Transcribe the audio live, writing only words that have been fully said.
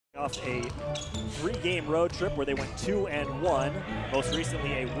Off a 3-game road trip where they went 2-1. Most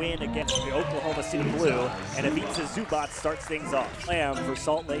recently a win against the Oklahoma City Blue. And Ivica Zubac starts things off. Slam for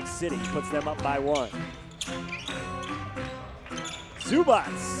Salt Lake City, puts them up by 1.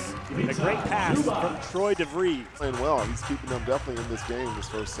 Zubac giving a great pass from Troy DeVries. Playing well, he's keeping them definitely in this game this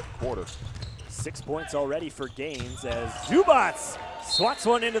first quarter. 6 points already for Gaines as Zubac swats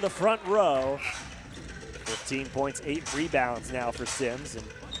one into the front row. 15 points, 8 rebounds now for Sims. And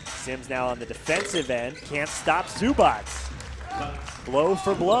Sims now on the defensive end, can't stop Zubac. Blow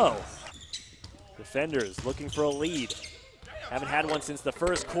for blow. Defenders looking for a lead. Haven't had one since the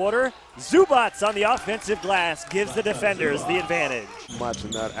first quarter. Zubac on the offensive glass gives the defenders the advantage. Much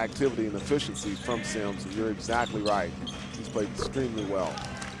in that activity and efficiency from Sims, and you're exactly right. He's played extremely well.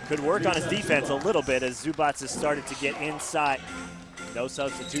 Could work on his defense a little bit as Zubac has started to get inside. No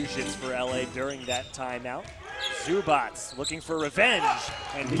substitutions for LA during that timeout. Zubac looking for revenge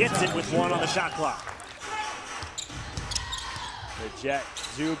and gets it with 1 on the shot clock. The Jet,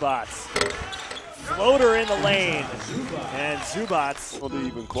 Zubac. Floater in the lane, and Zubac. Will be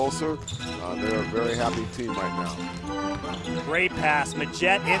even closer. They're a very happy team right now. Great pass,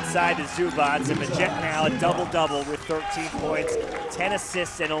 Majet inside to Zubac, and Majet now a double-double with 13 points, 10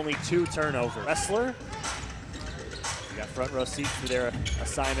 assists, and only 2 turnovers. Wrestler, we got front row seats for their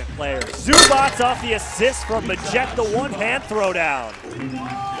assignment players. Zubac off the assist from Majet, the one-hand throwdown.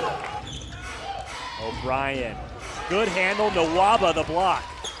 O'Brien, good handle, Nawaba the block.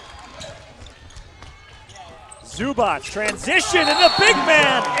 Zubac transition and the big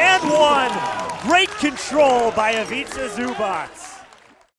man and 1. Great control by Ivica Zubac.